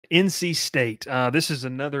NC State. This is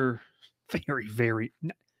another very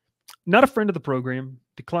not a friend of the program.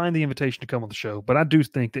 Declined the invitation to come on the show, but I do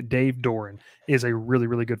think that Dave Doran is a really,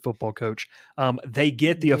 really good football coach. They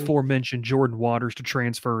get the aforementioned Jordan Waters to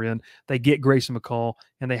transfer in. They get Grayson McCall,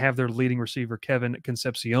 and they have their leading receiver, Kevin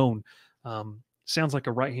Concepcion. Sounds like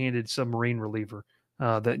a right-handed submarine reliever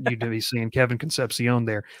that you'd be seeing Kevin Concepcion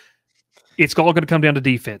there. It's all going to come down to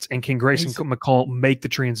defense, and can Grayson McCall make the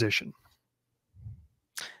transition?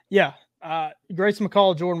 Yeah. Grayson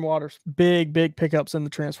McCall, Jordan Waters, big pickups in the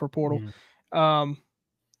transfer portal.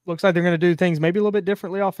 Looks like they're going to do things maybe a little bit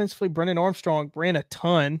differently offensively. Brennan Armstrong ran a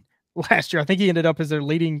ton last year. I think he ended up as their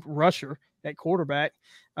leading rusher at quarterback.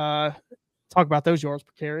 Talk about those yards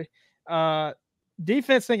per carry.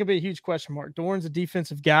 Defense, I think, will be a huge question mark. Doran's a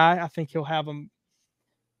defensive guy. I think he'll have them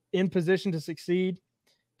in position to succeed.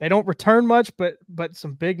 They don't return much, but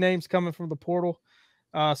some big names coming from the portal.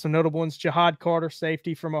 Some notable ones: Jihad Carter,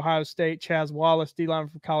 safety from Ohio State; Chaz Wallace, D-line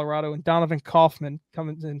from Colorado; and Donovan Kaufman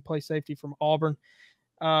coming in play safety from Auburn.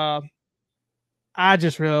 I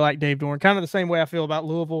just really like Dave Doran, kind of the same way I feel about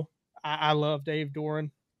Louisville. I love Dave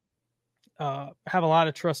Doran. Have a lot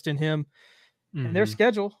of trust in him. And their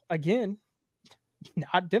schedule, again,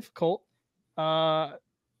 not difficult. I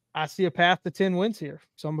see a path to 10 wins here.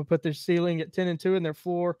 So I'm going to put their ceiling at 10-2 and their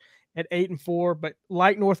floor at 8-4. But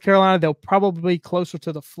like North Carolina, they'll probably be closer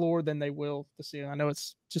to the floor than they will the ceiling. I know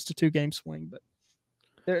it's just a 2-game swing, but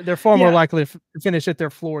they're far more likely to finish at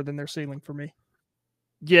their floor than their ceiling for me.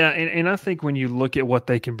 Yeah, and I think when you look at what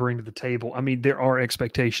they can bring to the table, I mean, there are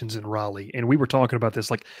expectations in Raleigh. And we were talking about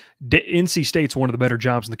this, like NC State's one of the better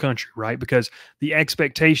jobs in the country, right? Because the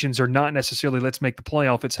expectations are not necessarily let's make the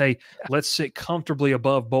playoff. It's, hey, let's sit comfortably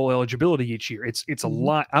above bowl eligibility each year. It's a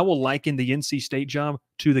lot. I will liken the NC State job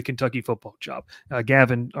to the Kentucky football job.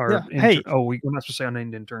 Gavin, we're not supposed to say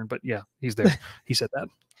unnamed intern, but yeah, he's there. He said that.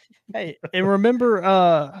 Hey, and remember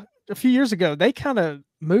a few years ago, they kind of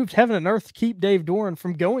moved heaven and earth to keep Dave Doran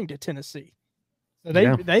from going to Tennessee. So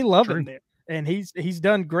they love him there, and he's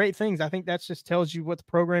done great things. I think that just tells you what the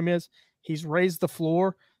program is. He's raised the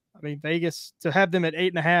floor. I mean, Vegas, to have them at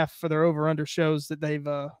 8.5 for their over-under shows that they've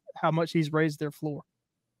how much he's raised their floor.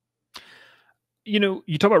 You know,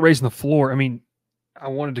 you talk about raising the floor. I mean, I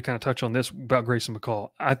wanted to kind of touch on this about Grayson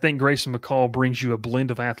McCall. I think Grayson McCall brings you a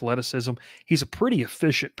blend of athleticism. He's a pretty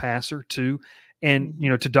efficient passer too. And, you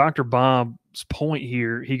know, to Dr. Bob's point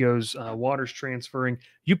here, he goes, Waters transferring,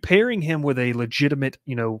 you pairing him with a legitimate,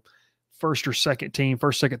 you know, first, second,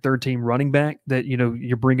 third team running back that, you know,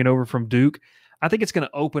 you're bringing over from Duke. I think it's going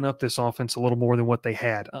to open up this offense a little more than what they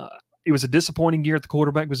had. It was a disappointing year at the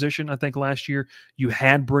quarterback position. I think last year you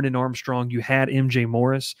had Brennan Armstrong, you had MJ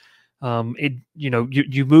Morris.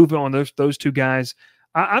 You move on those two guys.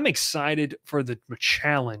 I'm excited for the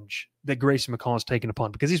challenge that Grayson McCall has taken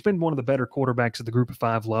upon, because he's been one of the better quarterbacks at the Group of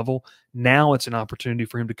 5 level. Now it's an opportunity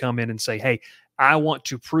for him to come in and say, hey, I want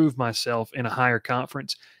to prove myself in a higher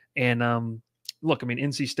conference. And look, I mean,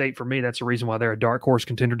 NC State, for me, that's the reason why they're a dark horse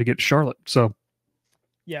contender to get to Charlotte. So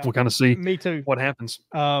yeah, we'll kind of see what happens.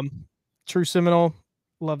 True Seminole.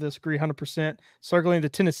 Love this. Agree 100%. Circling the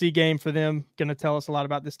Tennessee game for them. Going to tell us a lot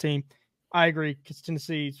about this team. I agree, because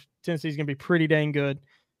Tennessee's going to be pretty dang good.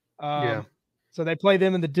 So they play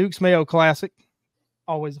them in the Duke's Mayo Classic.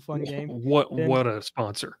 Always a fun game. What a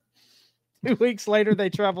sponsor. 2 weeks later, they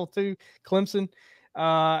travel to Clemson.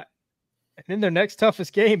 And then their next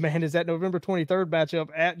toughest game, man, is that November 23rd matchup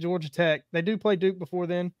at Georgia Tech. They do play Duke before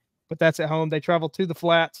then, but that's at home. They travel to the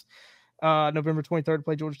Flats November 23rd to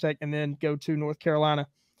play Georgia Tech, and then go to North Carolina.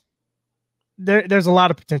 There's a lot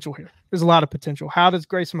of potential here. There's a lot of potential. How does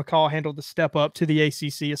Grayson McCall handle the step up to the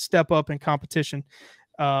ACC, a step up in competition?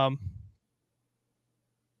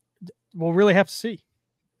 We'll really have to see.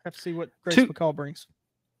 Have to see what Grayson McCall brings.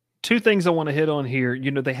 Two things I want to hit on here.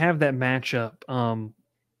 You know, they have that matchup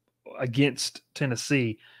against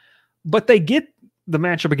Tennessee, but they get the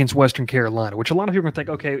matchup against Western Carolina, which a lot of people are going to think,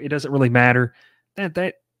 okay, it doesn't really matter.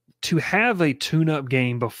 That to have a tune-up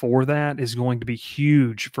game before that is going to be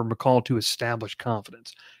huge for McCall to establish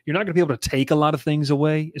confidence. You're not going to be able to take a lot of things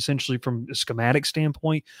away, essentially, from a schematic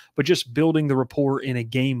standpoint, but just building the rapport in a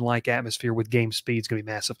game-like atmosphere with game speed is going to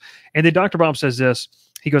be massive. And then Dr. Bob says this.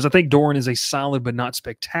 He goes, I think Doran is a solid but not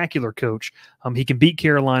spectacular coach. He can beat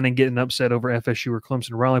Carolina and get an upset over FSU or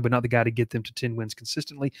Clemson or Raleigh, but not the guy to get them to 10 wins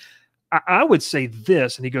consistently. I would say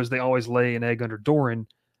this, and he goes, they always lay an egg under Doran.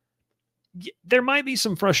 There might be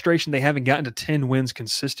some frustration they haven't gotten to 10 wins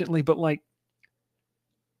consistently, but like,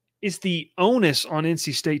 is the onus on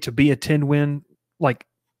NC State to be a 10-win like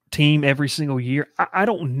team every single year? I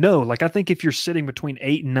don't know. Like, I think if you're sitting between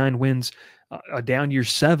 8 and 9 wins, a down year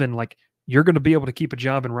 7, like you're going to be able to keep a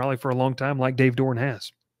job in Raleigh for a long time, like Dave Doran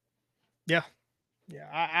has. Yeah,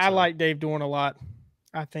 I like Dave Doran a lot.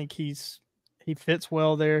 I think he fits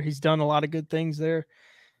well there. He's done a lot of good things there.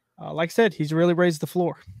 Like I said, he's really raised the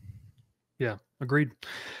floor. Yeah, agreed.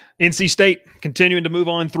 NC State continuing to move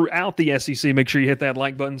on throughout the SEC. Make sure you hit that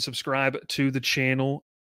like button, subscribe to the channel.